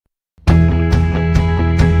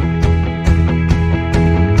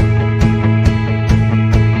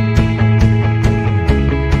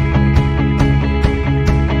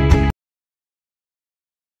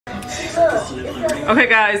Okay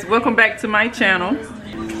guys, welcome back to my channel.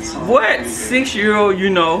 What 6-year-old you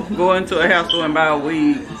know go into a hair store and buy a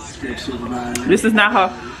wig? This is not her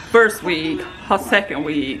first wig, her second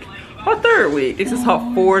wig, her third wig. This is her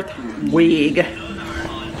fourth wig.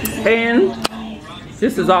 And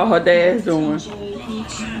this is all her dad's doing.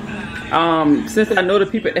 Since I know the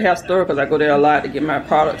people at the hair store, because I go there a lot to get my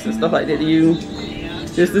products and stuff like that to use,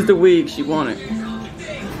 this is the wig she wanted.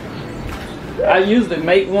 I usually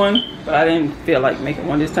make one, but I didn't feel like making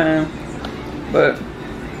one this time. But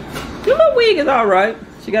the little wig is alright.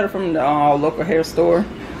 She got it from the local hair store.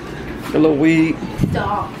 The little wig.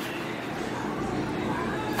 Stop.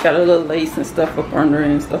 Got a little lace and stuff up under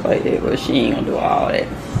it and stuff like that, but she ain't gonna do all that.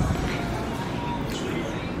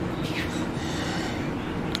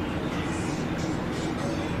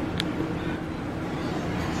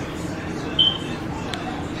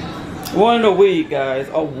 One of the wig, guys,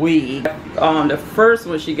 a wig. The first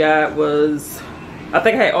one she got was, I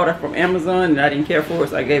think I had ordered from Amazon and I didn't care for it,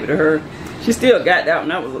 so I gave it to her. She still got that one,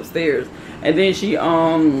 that was upstairs. And then she,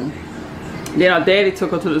 then her daddy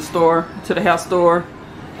took her to the store, to the house store,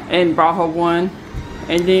 and brought her one.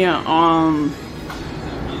 And then,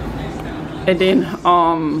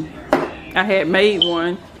 I had made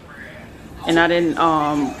one, and I didn't,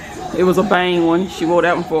 it was a bang one. She wore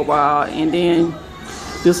that one for a while, and then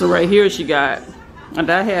this one right here she got, and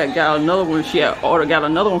I had got another one. She had got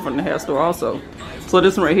another one from the hair store also. So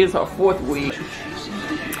this one right here is her fourth wig.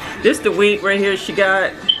 This the wig right here she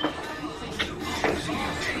got.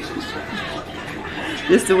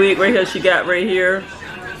 This the wig right here she got right here.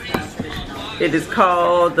 It is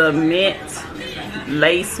called the mint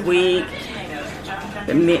lace wig.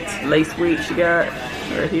 The mint lace wig she got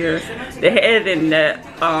right here. They had it in that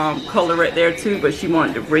color right there too, but she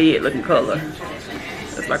wanted the red looking color.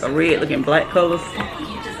 It's like a red looking black color.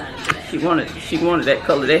 She wanted that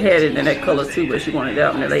color. They had it in that color too, but she wanted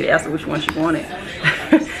that one. The lady asked her which one she wanted.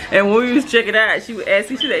 And when we was checking it out, she would ask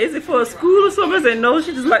me, she said, is it for a school or something? I said, no,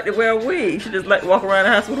 she just like to wear a wig. She just like to walk around the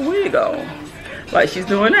house with a wig on. Like she's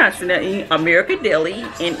doing now. She's in American Deli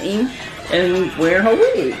and wearing her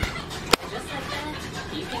wig.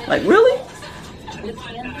 Like, really?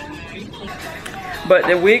 But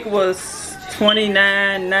the wig was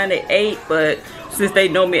 $29.98, but since they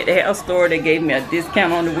know me at the hair store, they gave me a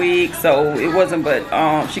discount on the wig, so it wasn't,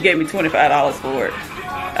 but she gave me $25 for it.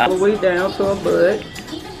 All the way down to her butt,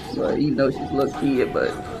 but even though she's a little kid,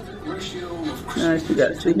 but now she got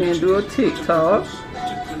to sit here and do a TikTok.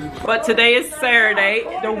 But today is Saturday,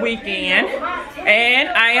 the weekend, and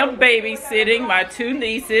I am babysitting my two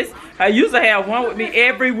nieces. I usually have one with me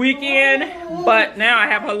every weekend, but now I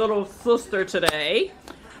have her little sister today.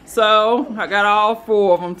 So I got all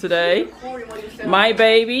four of them today. My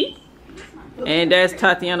baby, and that's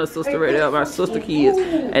Tatiana's sister right there, my sister kids,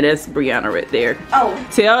 and that's Brianna right there. Oh,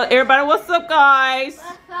 tell everybody what's up, guys.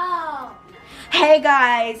 What's up? Hey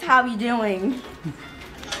guys, how you doing?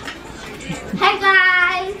 Hey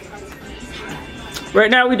guys.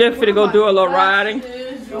 Right now we just finna go do a little riding.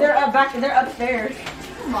 They're upstairs.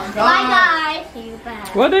 Oh my God. Bye guys.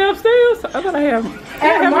 What, they upstairs? I thought I have them.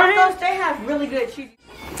 At Marcos, they have really good cheese.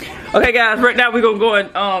 Okay guys, right now we're gonna go and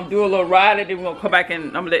do a little riding, then we're gonna come back and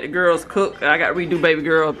I'm gonna let the girls cook. I gotta redo baby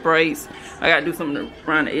girl braids. I gotta do something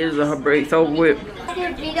around the edges of her braids over with. I do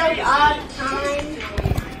videos all the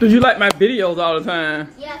time. Do you like my videos all the time?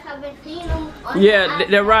 Yes, I've been seeing them on the Yeah,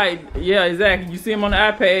 they're right. Yeah, exactly. You see them on the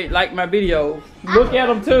iPad, like my videos. Look at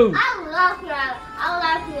them too. I love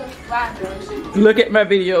your subscribers. Look at my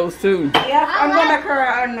videos too. Yeah, I'm gonna make her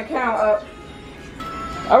an account up.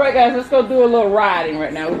 Alright guys, let's go do a little riding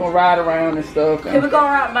right now. We're gonna ride around and stuff. Can we go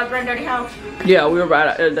around my granddaddy's house? Yeah, we'll ride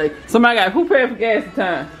out there today. Somebody got, who paid for gas this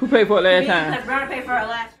time? Who paid for it last time? Because Brianna paid for it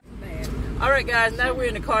last. Alright guys, now we're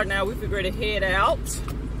in the car now. We figure to head out.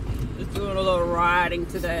 Just doing a little riding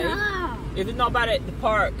today. Stop. If there's nobody at the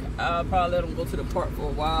park, I'll probably let them go to the park for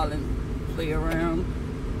a while and play around.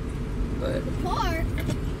 But Park.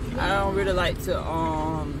 I don't really like to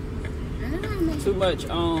too much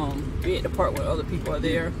be at the park when other people are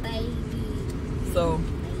there. Baby. So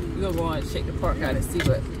we're gonna go on and check the park out and see,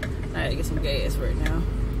 but I gotta get some gas right now.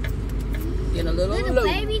 Getting a little Little low.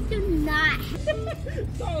 babies do not.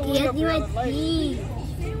 Yes, you would see.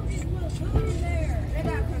 They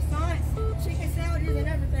got croissants, chicken sandwiches, and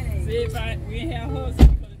everything. See if we ain't have her, so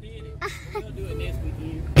we could have did it. We'll do it next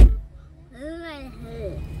weekend. Oh my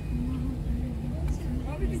head.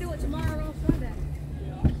 Or we can do it tomorrow on Sunday.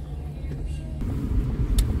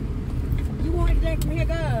 You want anything from here,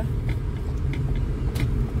 girl?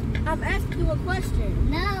 I'm asking you a question.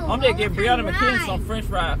 No. I'm just getting Brianna McKinnon some French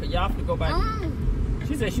fries for y'all to go back. Oh.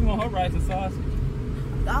 She said she want her rice and sausage.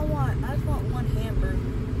 I just want one hamburger.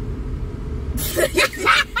 So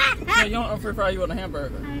you want a free fry, you want a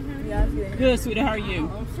hamburger? Yeah, I'm good. Good, sweetie, how are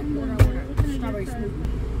you? Strawberry smoothie.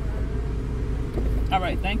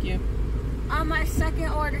 Alright, thank you. On my second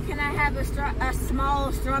order, can I have a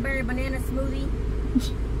small strawberry banana smoothie?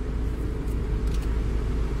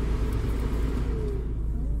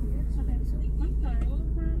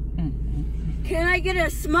 Can I get a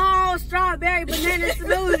small strawberry banana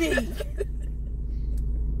smoothie?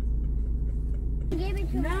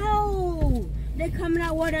 No! They're coming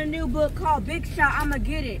out with a new book called Big Shot. I'ma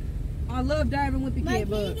get it. I love Darwin with the kid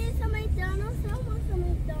book. Can you get some McDonald's? I want some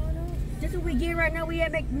McDonald's. This is what we get right now. We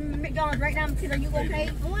at McDonald's right now. Kid, are you okay?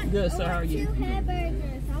 Good, sir, how are you? 2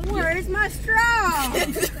 hamburgers. Where is my straw?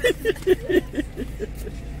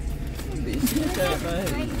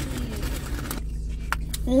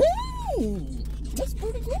 Ooh, that's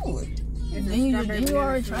pretty good. You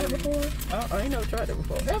already tried it before? I ain't never tried that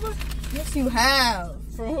before. Never? Yes, you have.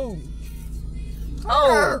 From who?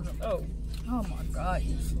 Oh. Oh, Oh my God,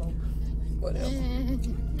 you slow. whatever.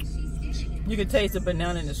 You can taste the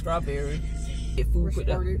banana and the strawberry. Get food with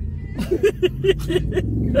that.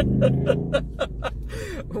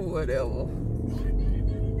 Whatever.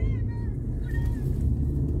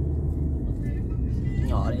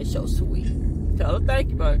 Oh, that's so sweet. Tell her thank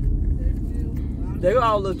you, baby. They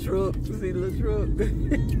all little truck. You see the little truck?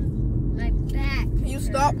 My back. Can you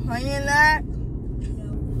stop playing that?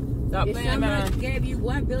 Stop If playing, someone man. gave you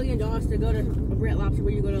 $1 billion to go to Red Lobster,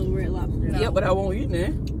 where you go to Red Lobster? Yeah, but I won't eat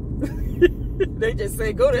there. They just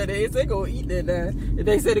say go there. They say go eat there now. If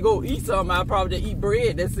they say to go eat something, I'll probably just eat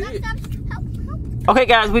bread. That's it. Help. Okay,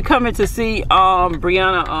 guys, we're coming to see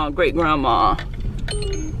Brianna great grandma.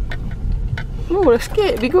 Oh, that's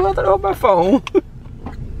scared. We go out there on my phone.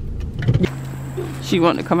 She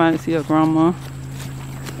wanted to come out and see her grandma.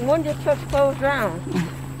 One just took closed down.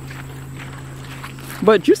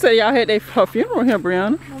 But you said y'all had her funeral here,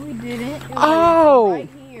 Brianna. No, we didn't. It was Oh, right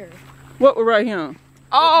here. what was right here?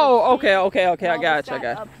 Oh, okay. I got you.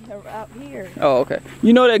 Up here. Oh, okay.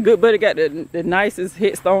 You know that good buddy got the nicest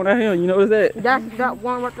headstone out here. You notice that? That's that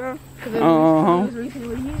one right there. It Uh-huh. was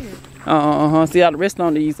recently here. See how the rest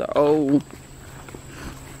on these are old.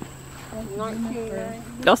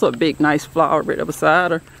 That's a big, nice flower right up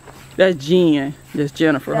beside her. That's Jen. That's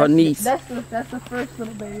Jennifer, her niece. That's the first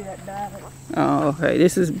little baby that died. Oh, okay.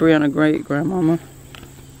 This is Brianna great grandmama.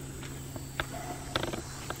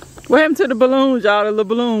 What happened to the balloons, y'all? The little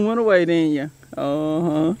balloon went away, didn't you?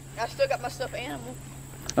 I still got my stuffed animal.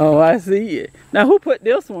 Oh, I see it. Now, who put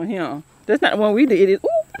this one here? That's not the one we did.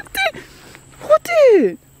 Ooh, who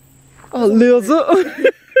did? A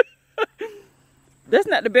lizard. That's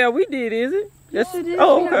not the bell we did, is it? That's, Yes, it is.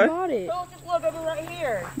 Oh, I okay. bought it. So this little baby right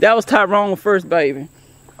here. That was Tyrone's first baby.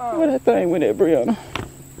 Oh. What that thing with that, Brianna?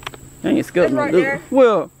 I ain't scared It's no right lizard. there.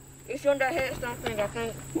 Well, It's on that headstone thing, I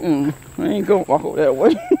think. I ain't gonna walk over that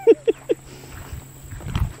way.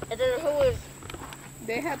 And then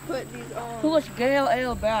They have put these who is Gail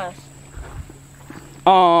L. Bass?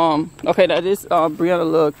 Okay, that is Brianna's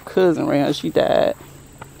little cousin right here. She died.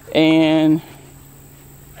 And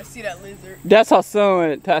I see that lizard. that's her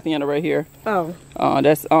son, Tatiana, right here. Oh.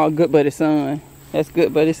 That's Good Buddy's son. That's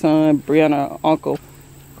Good Buddy's son, Brianna uncle.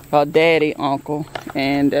 Her daddy uncle.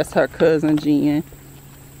 And that's her cousin, Jen.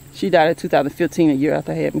 She died in 2015, a year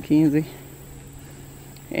after I had Mackenzie.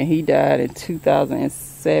 And he died in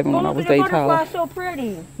 2007 when I was dating Tyler. So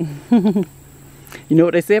pretty. You know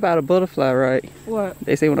what they say about a butterfly, right? What?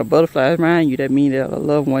 They say when a butterfly is around you, that means that a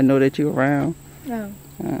loved one know that you're around. No.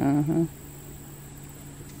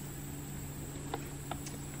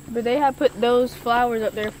 But they have put those flowers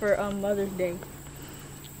up there for Mother's Day.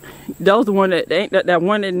 That was the one that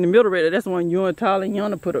one in the middle right there. That's the one you and Tyler and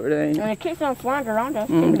Yana put up there. And it keeps on flying around us.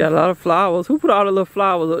 Got a lot of flowers. Who put all the little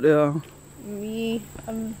flowers up there? Me,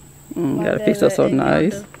 Gotta fix us so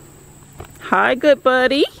nice. Hi, Good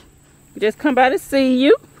Buddy. We just come by to see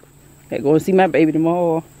you. Gotta go and see my baby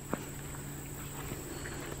tomorrow.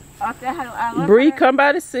 Bree, come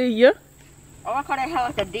by to see you. Oh, I call that had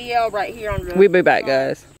like a DL right here on the. We'll be back,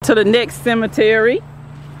 guys. To the next cemetery.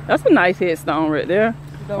 That's a nice headstone right there.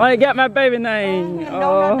 Oh, they got my baby name.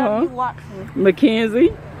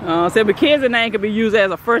 Mackenzie. Said Mackenzie name could be used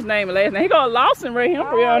as a first name and last name. He got Lawson right here,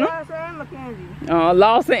 Brianna.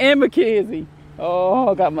 Lawson and Mackenzie.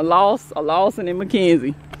 Oh, got my Lawson and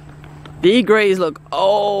Mackenzie. These grades look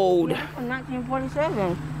old.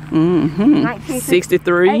 1947.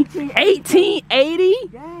 63. 1880.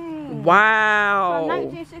 Dang. Wow.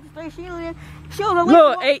 1963. She was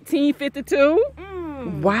Look, 1852.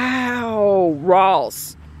 Wow,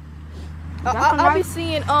 Ross. I'll be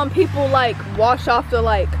seeing people like wash off the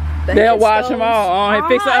like. They'll wash them all. He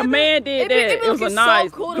fixed a man did that. It was a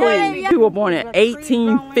nice. So cool. He was born in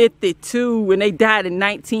 1852 and they died in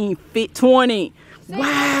 1920.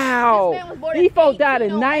 Wow. These folks died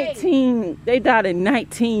in 19. They died in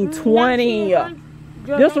 1920.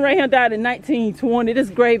 This one right here died in 1920. This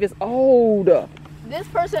grave is old. This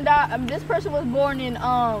person died. This person was born in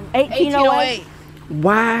 1808.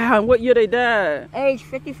 Wow. And what year they died? Age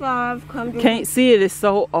 55. Can't see it. It's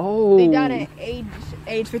so old. They died at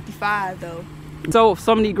age 55 though. So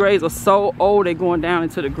some of these graves are so old they're going down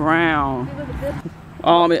into the ground.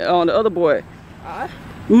 On the other boy,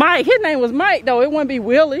 Mike. His name was Mike though. It wouldn't be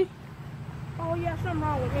Willie. Oh yeah, something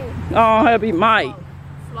wrong with me. Oh, it'd be Mike.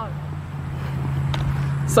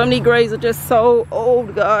 Some of these graves are just so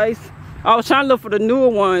old, guys. I was trying to look for the newer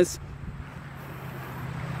ones.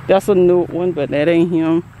 That's a new one, but that ain't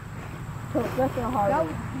him. He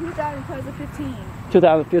died in 2015.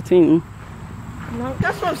 2015. No.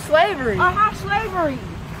 That's from slavery. Slavery.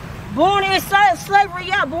 Born in slavery,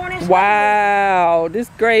 yeah, born in slavery. Wow, this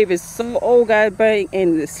grave is so old, guys, back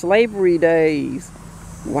in the slavery days.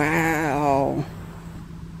 Wow.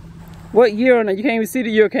 What year on it? You can't even see the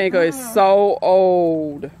year, can't go. It's so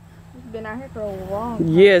old. It's been out here for a long time.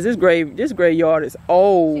 Yes, this graveyard is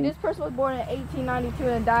old. See, this person was born in 1892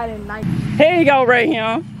 and died in 19. Here you go, right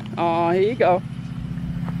here. Oh, here you go.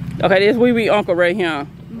 Okay, this wee uncle right here.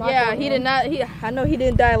 Yeah, he did not. I know he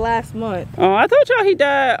didn't die last month. I told y'all he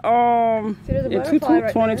died See, there's a in butterfly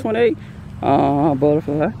right 2028.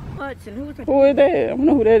 Butterfly. Hudson, Who is that? I don't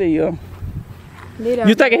know who that is.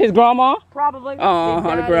 You thinking his grandma? Probably.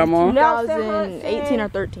 The grandma. 2018 or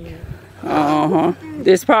 13.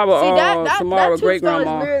 It's probably that Samara great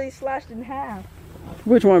grandma. is literally slashed in half.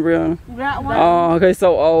 Which one, Brianna? That one. Oh, okay,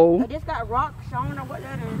 so old. I just got rocks. I don't know what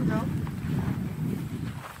that is, though.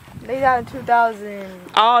 They died in 2000.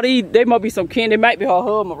 All these, they must be some kin. They might be her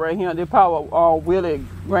husband right here. They probably Willie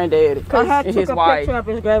granddaddy and his wife.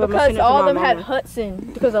 Because all of them had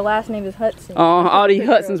Hudson. Because the last name is Hudson. All these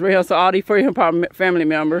Hudsons right here. So all these for him probably family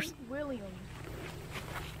members. William.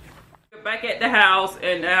 Back at the house,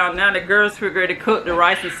 and now the girls figured to cook the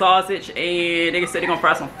rice and sausage, and they said they're gonna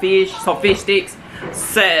fry some fish sticks.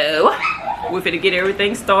 So we're finna get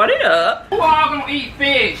everything started up. Who all gonna eat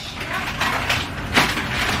fish?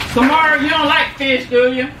 Samara, you don't like fish,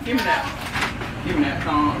 do you? Give me that. Give me that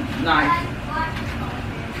knife.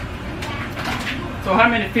 So how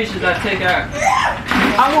many fishes I take out?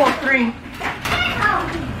 I want 3.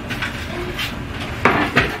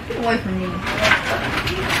 Get away from me.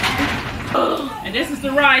 And this is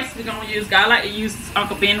the rice we're gonna use. I like to use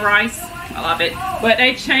Uncle Ben rice. I love it. But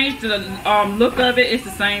they changed the look of it. It's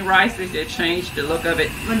the same rice. They just changed the look of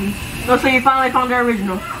it. Oh, so you finally found the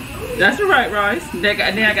original. That's the right rice. Then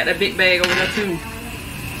I got that big bag over there too.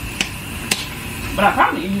 But I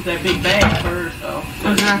probably use that big bag first though.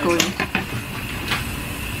 Exactly.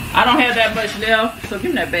 I don't have that much left, so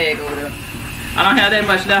give me that bag over there. I don't have that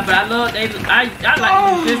much left, but I like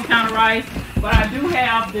to use this kind of rice. But I do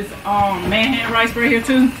have this Manhattan rice right here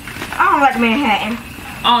too. I don't like Manhattan.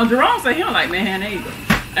 Jerome said he don't like Manhattan either.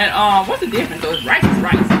 And what's the difference though? Rice is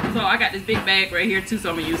rice. So I got this big bag right here too, so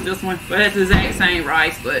I'm gonna use this one. But it's the exact same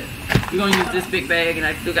rice, but we're gonna use this big bag, and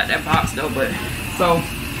I still got that box though. But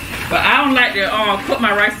I don't like to cook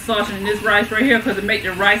my rice and sausage in this rice right here because it make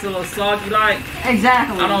the rice a little soggy like.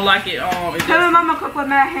 Exactly. I don't like it. Tell me mama cook with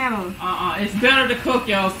Manhattan. It's better to cook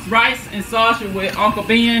your rice and sausage with Uncle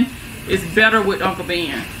Ben. It's better with Uncle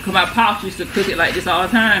Ben. Cause my pops used to cook it like this all the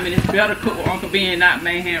time, and it's better cooked with Uncle Ben, not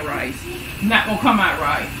Manhattan rice. It's not gonna come out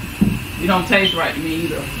right. It don't taste right to me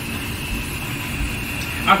either.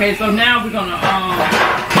 Okay, so now we're gonna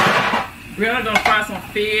fry some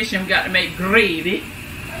fish, and we got to make gravy.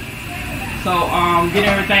 So get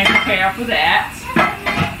everything prepared for that.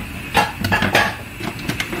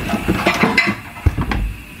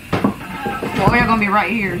 The oil gonna be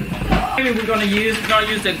right here. We're gonna use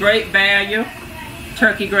the Great Value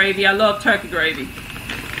turkey gravy. I love turkey gravy.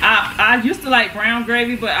 I used to like brown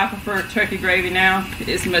gravy, but I prefer turkey gravy now.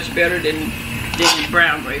 It's much better than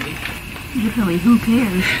brown gravy. Really, who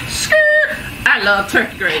cares? I love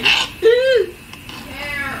turkey gravy.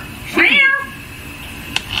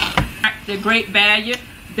 The Great Value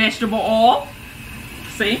vegetable oil.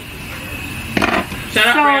 See? Shut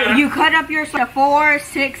up, so you cut up your 4s,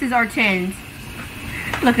 6s, or 10s.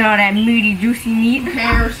 Look at all that meaty, juicy meat. Who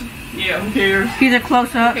cares? Yeah, who cares? Here's a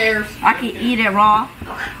close up. Who cares? I can eat it raw.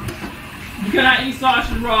 You cannot eat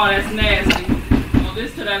sausage raw, that's nasty. Well,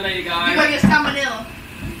 this to that lady, guys. You're gonna get salmonella.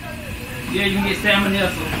 Yeah, you can get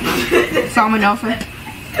salmonella. Salmonella.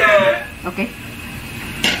 Okay.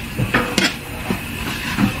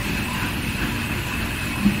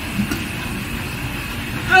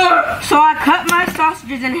 So I cut my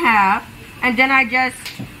sausages in half, and then I just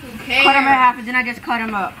cut them in half, and then I just cut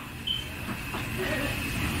them up.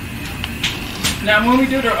 Now when we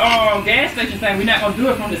do the gas station thing, we're not gonna do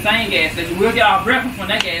it from the same gas station. We'll get our breakfast from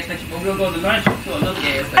that gas station, but we'll go to lunch to another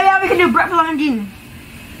gas station. Oh yeah, we can do breakfast and dinner.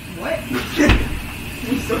 What?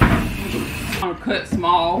 I'm gonna cut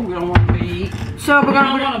small. We don't want them big. So we're You gonna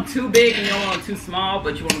don't want them too big and you don't want them too small,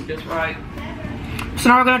 but you want them just right. So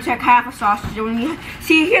now we're gonna take half a sausage. And when you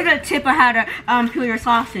see, here's a tip on how to peel your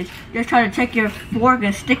sausage. Just try to take your fork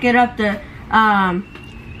and stick it up the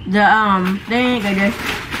thing like this.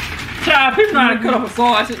 Child, people know how to cut up a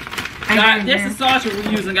sausage. This is sausage we're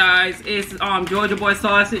using, guys. It's Georgia Boy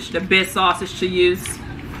sausage, the best sausage to use.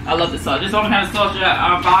 I love this sausage. This is the only kind of sausage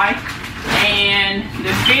I buy. And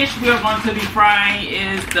the fish we're going to be frying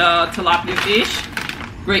is the tilapia fish.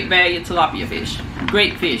 Great bag of tilapia fish.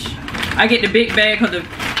 Great fish. I get the big bag because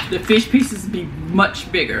the fish pieces be much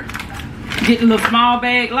bigger. Get the little small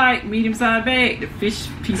bag, like medium-sized bag. The fish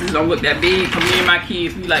pieces don't look that big. For me and my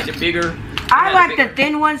kids, we like the bigger. I like the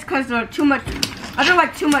thin ones because they're too much. I don't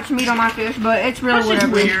like too much meat on my fish, but it's really That's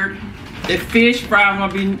just weird. The fish fry, I'm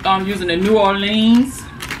gonna be using the New Orleans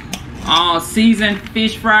seasoned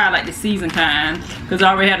fish fry, like the seasoned kind, because I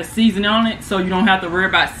already had a season on it, so you don't have to worry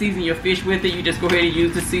about seasoning your fish with it. You just go ahead and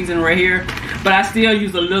use the season right here. But I still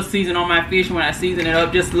use a little season on my fish when I season it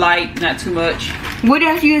up, just light, not too much. We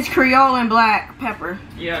just use Creole and black pepper.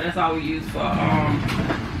 Yeah, that's all we use for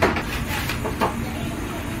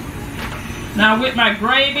Now with my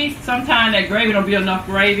gravy, sometimes that gravy don't be enough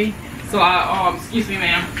gravy, so I excuse me,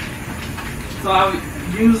 ma'am. So I would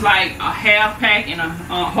use like a half pack and a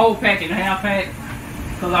whole pack and a half pack,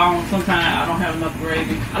 because sometimes I don't have enough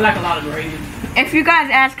gravy. I like a lot of gravy. If you guys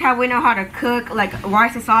ask how we know how to cook like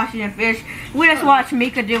rice and sausage and fish, we just watch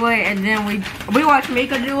Mika do it, and then we watch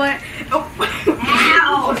Mika do it. Oh,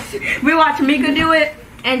 ouch. We watch Mika do it,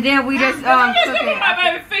 and then we just cook it. My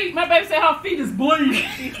baby feet. My baby said her feet is bleeding.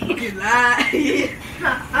 She lied.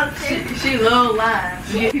 She love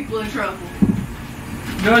lies. She get people in trouble.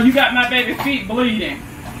 Girl, you got my baby feet bleeding.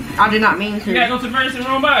 I did not mean to. You gotta go to the emergency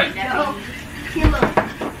room, buddy. No. He look.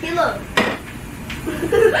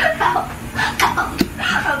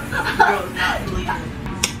 Girl's not bleeding.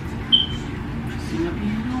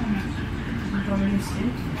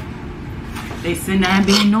 They sitting there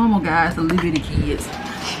being normal, guys, the little bitty kids.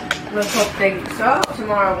 Let's hope they so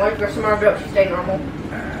tomorrow. Like or tomorrow, but she stay normal.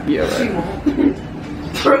 Yeah, She right.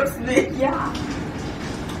 won't. Yeah.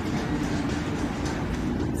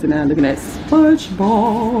 So now looking at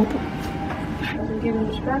SpongeBob. I'm getting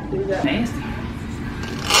distracted. Nasty.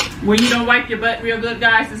 When you don't wipe your butt real good,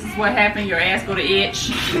 guys, this is what happened. Your ass go to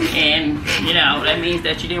itch, and you know that means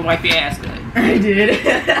that you didn't wipe your ass good. I did.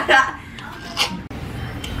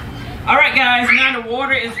 All right, guys. Now the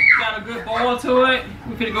water is got a good boil to it.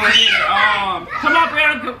 We're gonna go ahead and come up here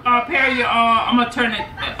and prepare your. I'm gonna turn the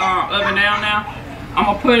oven down now. I'm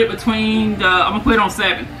gonna put it between the. I'm gonna put it on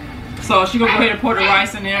 7. So she gonna go ahead and pour the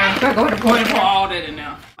rice in there. Go ahead and pour all that in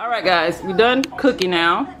there. All right, guys. We done cooking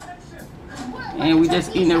now, and we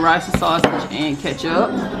just eating the rice and sausage and ketchup.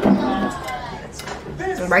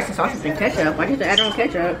 Rice and sausage and ketchup. Why did you add on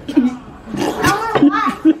ketchup?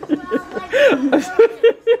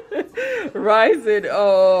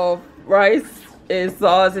 rice and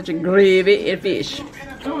sausage and gravy and fish.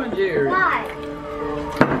 Come on, Jerry. Why?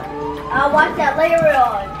 I'll watch that later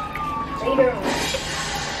on.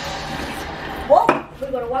 Whoa,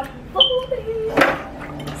 we're gonna watch football.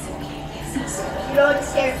 You know what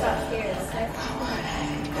scares us?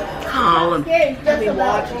 Colin. Scared just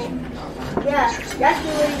about. Yeah, that's the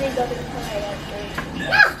way they go to the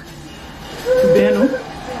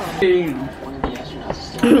play.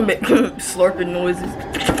 Slurping noises.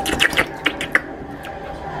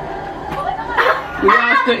 We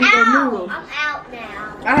all still eat those noodles. I'm out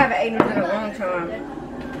now. I haven't eaten it in a long time.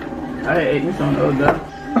 I ate this on the other day.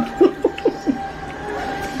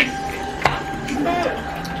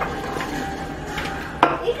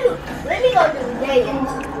 Let me go to the day.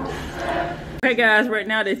 Hey guys, right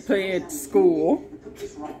now they're playing school.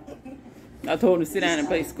 I told them to sit down and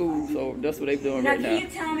play school, so that's what they're doing right now. Can you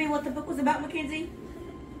tell me what the book was about, Mackenzie?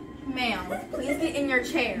 Ma'am, please get in your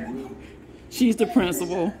chair. She's the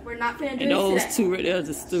principal, We're not finna do and those this today. two right there are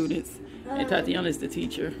the students, and Tatiana is the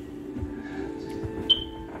teacher.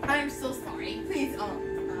 I am so sorry. Please,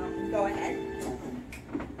 go ahead.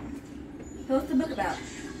 What's the book about?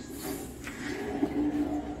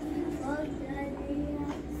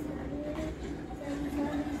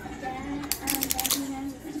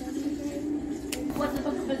 What the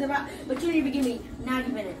book is about? but you didn't even give me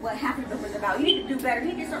 90 minutes, what half of the book was about. You need to do better.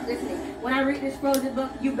 You need to start listening. When I read this Frozen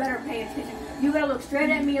book, you better pay attention. You gotta look straight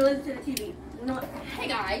at me and listen to the TV. You know what? Hey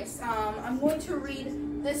guys, I'm going to read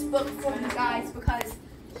this book for you guys because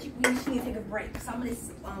we just need to take a break. Some of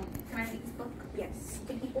this, can I read this book? Yes.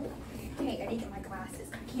 Hey, I need to get my glasses.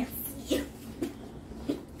 I can't see.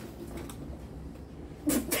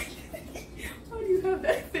 Why do you have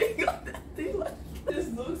that thing on that thing like this?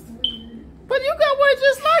 Looks weird. But you got one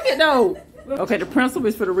just like it though. Okay, the principal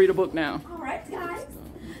is for to read a book now. Alright guys,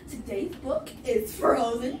 today's book is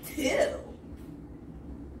Frozen 2.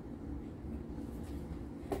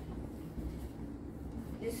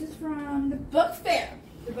 This is from the book fair.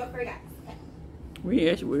 The book fair guys. Okay. We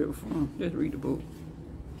asked you where it was from. Just read the book.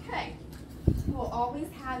 Okay. We'll always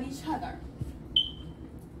have each other.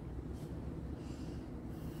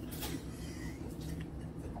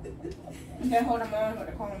 Okay, hold on, Mom.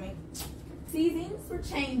 They're calling me. Seasons were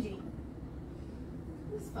changing.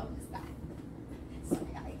 Whose phone is that? Sorry,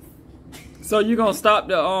 guys. So you're gonna stop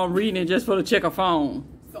the reading just for to check a phone?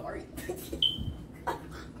 Sorry.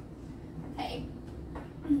 Hey.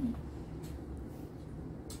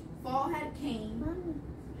 Fall had came,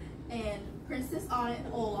 and Princess Anna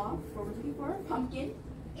and Olaf were looking for a pumpkin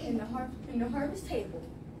in the harvest table.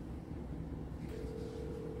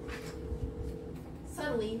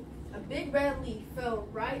 Suddenly, a big red leaf fell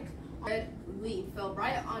right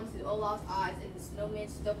onto Olaf's eyes, and the snowman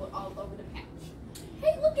stumbled all over the patch.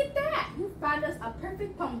 Hey, look at that! You found us a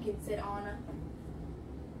perfect pumpkin, said Anna.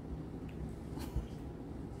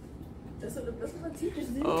 That's what the teachers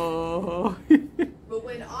do. Oh. But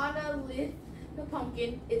when Anna lit the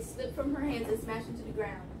pumpkin, it slipped from her hands and smashed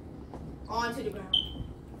onto the ground.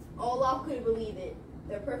 Olaf couldn't believe it.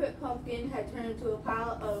 The perfect pumpkin had turned into a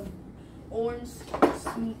pile of orange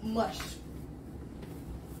mush.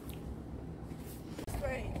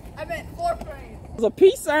 I meant 4th grade. Was a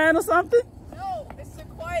peace sign or something? No, it's a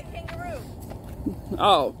quiet kangaroo.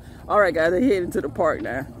 Oh, all right, guys. They're heading to the park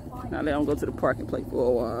now. Now they don't go to the park and play for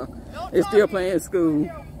a while. They're still playing at school.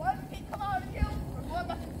 One kid come out of you, we're going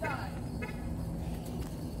back inside.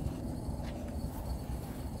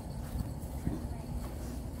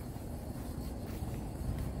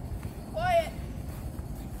 Quiet.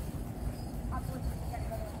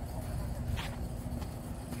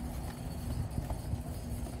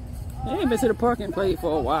 They ain't been to the park and played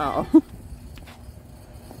for a while.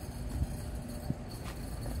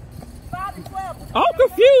 I'm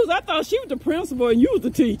confused. I thought she was the principal and you was the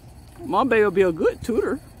teacher. My baby will be a good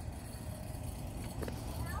tutor.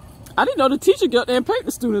 I didn't know the teacher got there and paid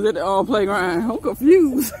the students at the playground. I'm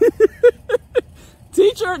confused. The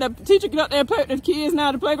teacher get up there and pay the kids now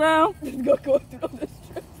at the playground? Go through this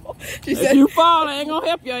triple. She If said, you fall, I ain't gonna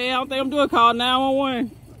help you. I don't think I'm doing call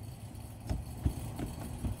 911.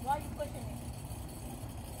 why are you pushing me?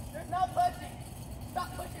 There's no pushing.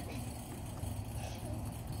 Stop pushing me.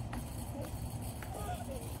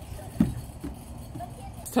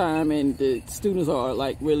 Time and the students are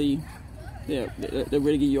like really, yeah, they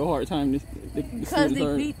really give you a hard time. The Because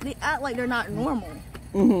students they act like they're not normal.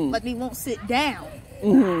 Mm-hmm. Like they won't sit down.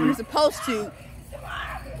 Mm-hmm. When they're supposed to.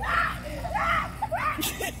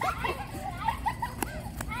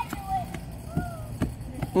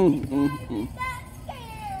 Mm-hmm.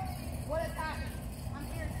 What has happened? I'm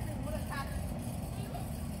here too. What has happened?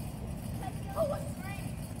 Who was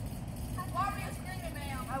screaming? Why were you screaming,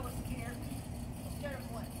 ma'am? I was scared. Scared of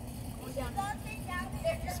what?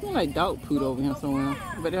 It smells like dog poop over here somewhere.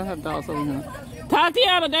 But they don't have dogs over here.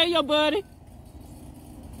 Tatiana, there your buddy.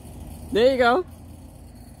 There you go.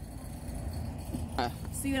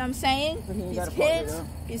 See what I'm saying?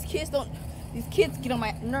 These kids get on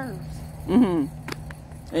my nerves. Mm-hmm.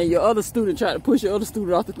 And your other student tried to push your other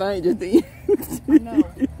student off the thing just then. No.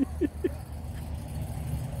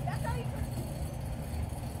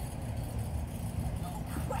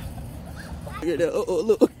 Look at that.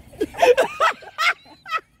 Look.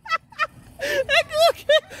 That girl,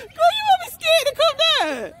 you won't be scared to come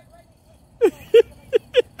down.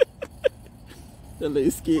 That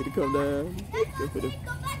lady's scared to come down.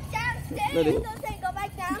 Go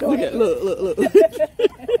back down. Look at, look.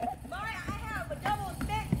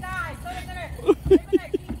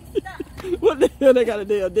 What the hell they got a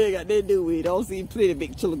damn they got they do with it? I don't see plenty of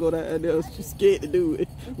big children go down there. She's scared to do it.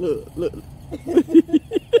 Look. Well, let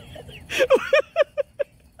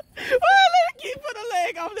her keep put her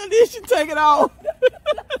leg off there, then she take it off.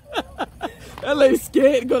 That lady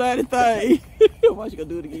scared to go down the thing. Why she gonna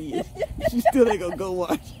do it again? She still ain't gonna go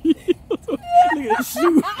watch. Look at the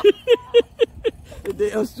shoe. The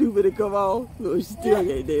damn shoe better come off. Look, she still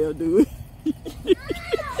can't damn do it.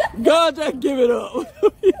 God, just give it up.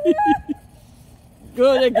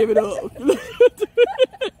 Go ahead and give it up.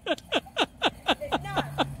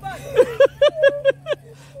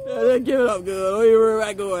 Yeah, give it up, girl. Don't even worry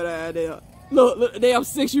about going out there. Look, they have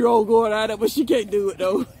 6-year-old going out there, but she can't do it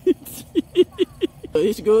though.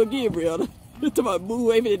 Here she go again, Brianna. Talking about boo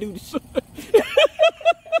waving to do the show.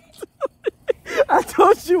 I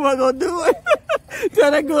told you wasn't gonna do it.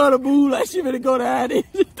 Tell that girl to boo like she better go down there.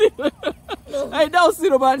 I don't see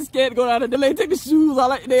nobody scared to go down there. They let take the shoes off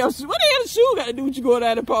like the damn shoes. What the hell the shoe got to do with you going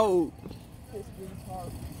down the pole?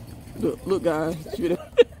 Look, guys.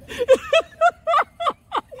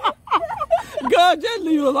 God, just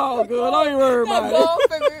leave it alone, girl. Don't even worry about it.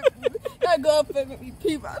 That girl finna me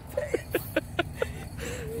pee my face.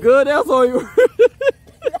 Good, that's all you worry.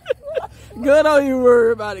 Good, don't even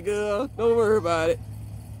worry about it, girl. Don't worry about it.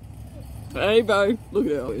 Hey, babe. Look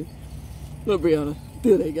at that. Look, Brianna.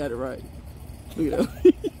 Still they got it right. Look at that.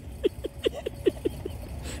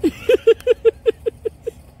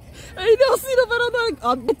 Hey, don't see nobody.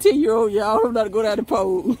 I'm a 10-year-old, y'all. I'm not to go down the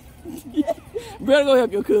pole. Better go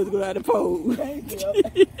help your cousin go down the pole. Look at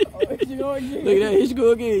that. Here she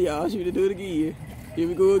go again, y'all. She gonna do it again. Here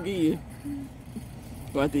we go again.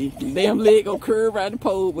 But the damn leg gonna curve around the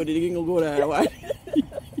pole, but it ain't gonna go down. Right?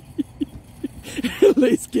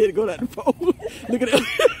 Leg scared to go down the pole. Look at that.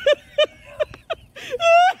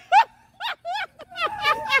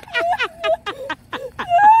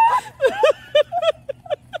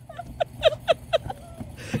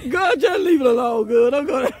 God, just leave it alone, good. Don't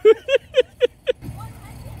go down.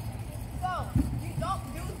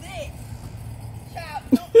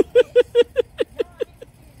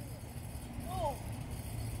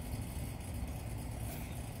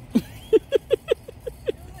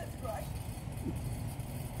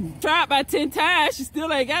 Tried by 10 times, she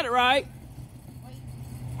still ain't got it right.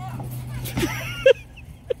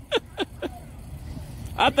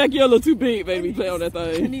 I think you're a little too big, baby, play on that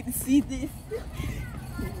thing. I need to see this.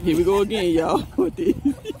 Here we go again, y'all, with this.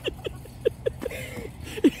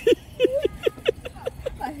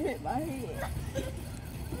 I hit my head.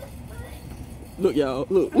 Look, y'all,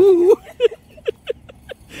 look. Woo.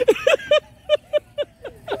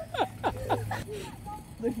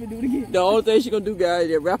 Let's do it again. The only thing she gonna do, guys,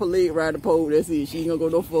 is wrap her leg around the pole. That's it. She ain't gonna go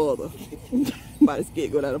no further. Somebody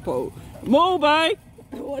scared go down the pole. Move, babe.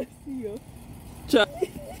 I want to see her.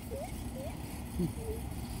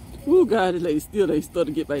 Oh, God, this lady still ain't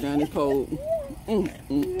starting to get back down this pole.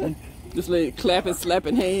 This lady clapping,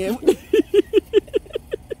 slapping hands. Look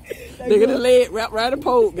at the leg wrapped around the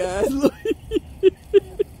pole, guys. Look.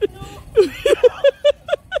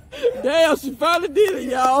 Damn, she finally did it,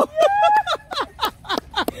 y'all.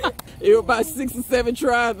 It was about 6 or 7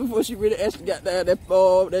 tries before she really actually got down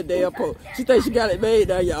that damn pole. She thinks she got it made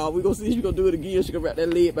now, y'all. We gonna see if she gonna do it again. She gonna wrap that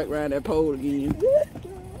leg back around that pole again.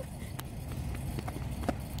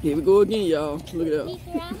 Here we go again, y'all. Look at that.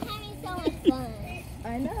 Teacher, I'm having so much fun.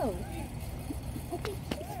 I know.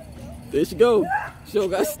 There she go. She don't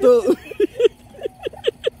got stuck.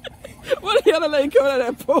 What the hell, that lady coming out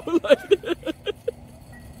of that pole like that?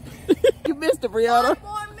 You missed it, Brianna. 5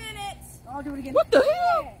 more minutes. I'll do it again. What the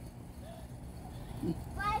hell?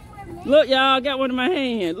 5 more minutes. Look, y'all, I got one in my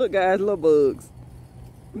hand. Look, guys, little bugs.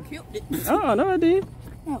 You killed it. Oh, no, I did.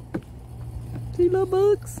 Oh. See little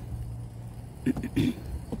bugs?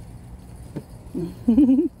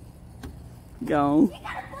 Gone.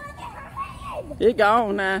 It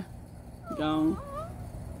gone now. Gone.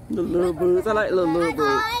 The little bugs. I like little bugs.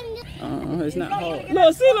 It's not hard.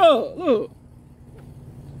 Look, see, look.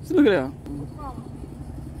 See, look at that.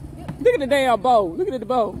 Look at the damn bow. Look at the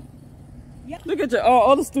bow. Yep. Look at your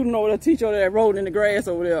other student over there, teacher over there rolling in the grass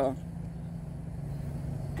over there.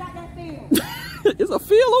 Got that field. It's a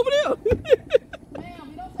field over there.